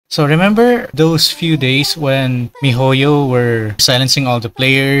So remember those few days when MiHoYo were silencing all the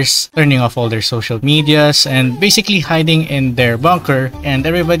players, turning off all their social medias, and basically hiding in their bunker, and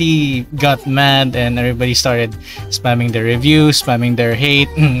everybody got mad and everybody started spamming their reviews, spamming their hate.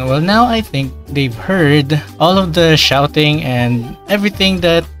 Well, now I think they've heard all of the shouting and everything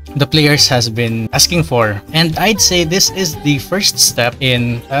that the players has been asking for, and I'd say this is the first step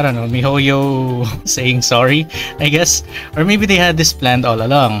in, I don't know, MiHoYo saying sorry, I guess, or maybe they had this planned all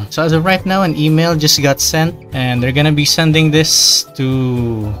along. So as of right now, an email just got sent and they're gonna be sending this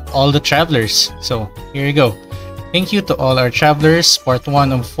to all the travelers. So here you go. Thank you to all our travelers. Part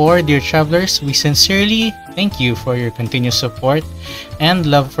 1 of 4. Dear travelers, we sincerely thank you for your continued support and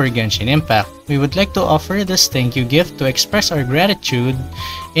love for Genshin Impact. We would like to offer this thank you gift to express our gratitude.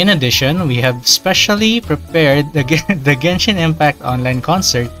 In addition, we have specially prepared the Genshin Impact online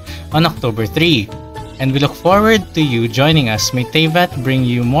concert on October 3. And we look forward to you joining us. May Teyvat bring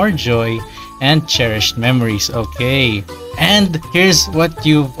you more joy and cherished memories. Okay. And here's what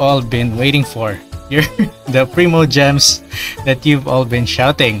you've all been waiting for. The Primo Gems that you've all been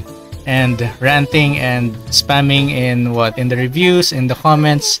shouting and ranting and spamming in the reviews, in the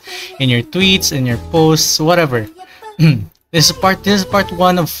comments, in your tweets, in your posts, whatever. This is part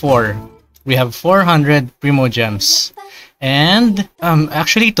 1 of 4. We have 400 Primo Gems. And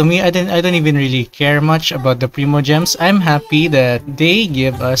actually, to me, I don't even really care much about the Primo Gems. I'm happy that they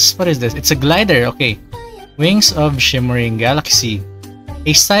give us, what is this? It's a glider. Okay. Wings of Shimmering Galaxy.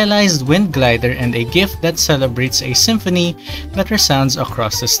 A stylized wind glider and a gift that celebrates a symphony that resounds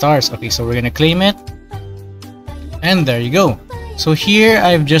across the stars. Okay, so we're gonna claim it. And there you go. So here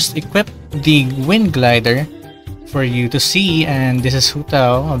I've just equipped the wind glider for you to see, and this is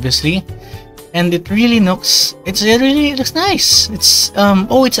Hutao, obviously. And it really looks nice. It's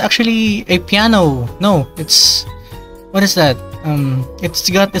oh, it's actually a piano. No, it's, what is that?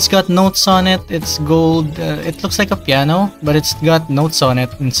 It's got notes on it. It's gold. It looks like a piano, but it's got notes on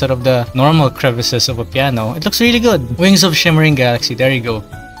it instead of the normal crevices of a piano. It looks really good. Wings of Shimmering Galaxy. There you go.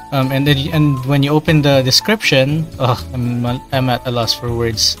 And when you open the description, I'm at a loss for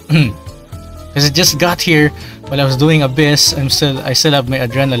words because it just got here while I was doing Abyss. I still have my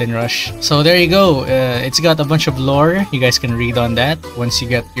adrenaline rush. So there you go. It's got a bunch of lore. You guys can read on that once you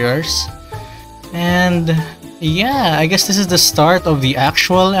get yours. And yeah, I guess this is the start of the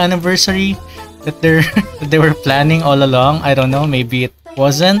actual anniversary that they were planning all along. I don't know, maybe it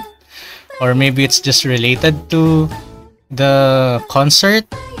wasn't, or maybe it's just related to the concert,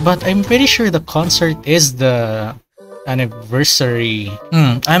 but I'm pretty sure the concert is the anniversary.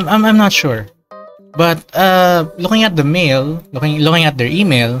 I'm not sure. But looking at the mail, looking at their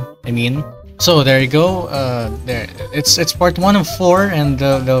email, I mean, so there you go. There it's part 1 of 4, and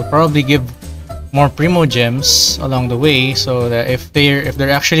they'll probably give more Primo Gems along the way, so that if they're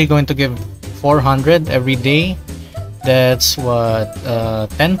actually going to give 400 every day, that's what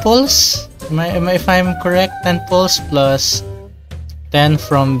 10 pulls. If I'm correct, 10 pulls plus 10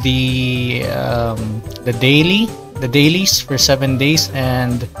 from the dailies for 7 days.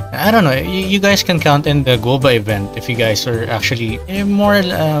 And I don't know, you guys can count in the Goba event if you guys are actually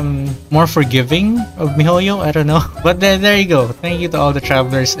more forgiving of MiHoYo. I don't know, but there you go. Thank you to all the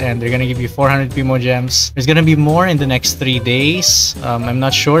travelers, and they're gonna give you 400 Primo Gems. There's gonna be more in the next 3 days. I'm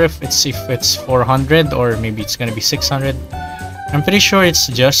not sure if it's 400 or maybe it's gonna be 600. I'm pretty sure it's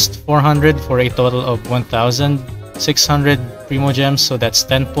just 400 for a total of 1,600 Primo Gems, so that's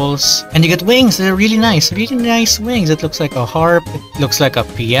 10 pulls. And you get wings. They're really nice wings. It looks like a harp. It looks like a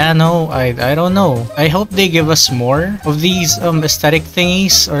piano. I don't know. I hope they give us more of these aesthetic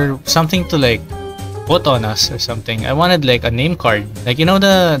thingies or something to like put on us or something. I wanted like a name card, like, you know,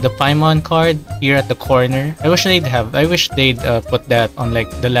 the Paimon card here at the corner. I wish they'd put that on like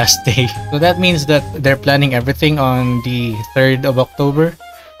the last day. So that means that they're planning everything on the 3rd of October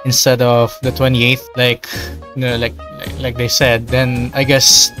instead of the 28th, like they said. Then I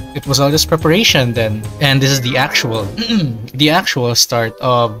guess it was all just preparation then, and this is the actual the actual start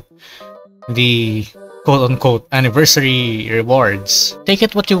of the quote-unquote anniversary rewards. Take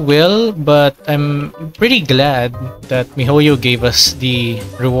it what you will, but I'm pretty glad that MiHoYo gave us the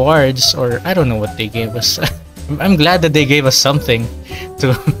rewards, or I don't know what they gave us. I'm glad that they gave us something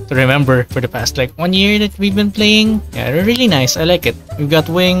to remember for the past like 1 year that we've been playing. Yeah, they're really nice. I like it. We've got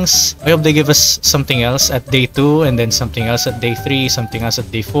wings. I hope they give us something else at day 2, and then something else at day 3, something else at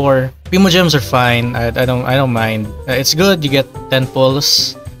day 4. Primo Gems are fine. I don't mind. It's good. You get 10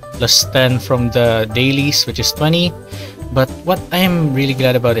 pulls plus 10 from the dailies, which is 20. But what I am really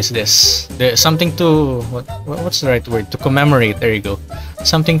glad about is this. There's something to what's the right word? To commemorate. There you go.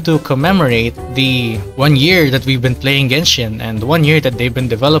 Something to commemorate the 1 year that we've been playing Genshin and the 1 year that they've been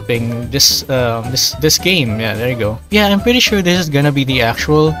developing this game. Yeah, there you go. Yeah, I'm pretty sure this is gonna be the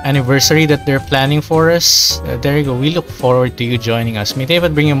actual anniversary that they're planning for us. There you go. We look forward to you joining us. May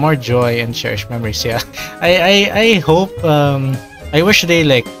David bring you more joy and cherished memories. Yeah, I hope. I wish they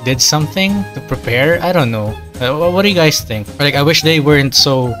like did something to prepare. I don't know. What do you guys think? Like, I wish they weren't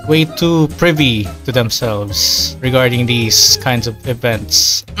so way too privy to themselves regarding these kinds of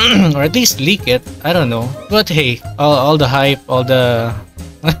events, or at least leak it. I don't know. But hey, all the hype, all the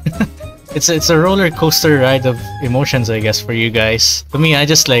it's a roller coaster ride of emotions, I guess, for you guys. To me, I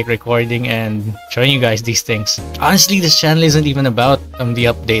just like recording and showing you guys these things. Honestly, this channel isn't even about the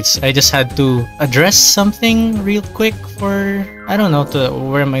updates. I just had to address something real quick for, I don't know, to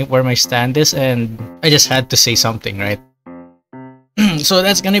where my stand is, and I just had to say something, right? So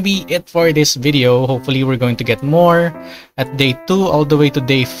that's gonna be it for this video. Hopefully we're going to get more at day 2 all the way to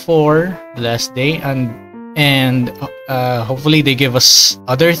day 4, the last day, and hopefully they give us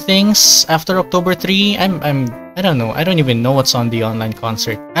other things after October 3. I don't know. I don't even know what's on the online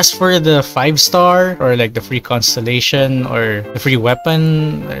concert. As for the 5-star or like the free constellation or the free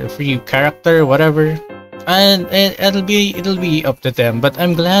weapon, or free character, whatever, and it'll be up to them. But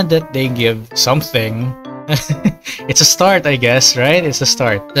I'm glad that they give something. It's a start, I guess, right? It's a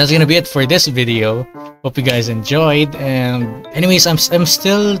start. That's gonna be it for this video. Hope you guys enjoyed. And anyways, I'm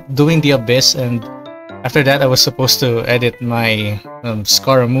still doing the Abyss, and after that, I was supposed to edit my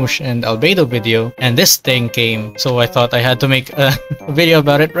Scaramouche and Albedo video, and this thing came, so I thought I had to make a video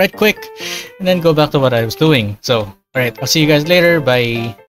about it right quick, and then go back to what I was doing. So, alright, I'll see you guys later. Bye!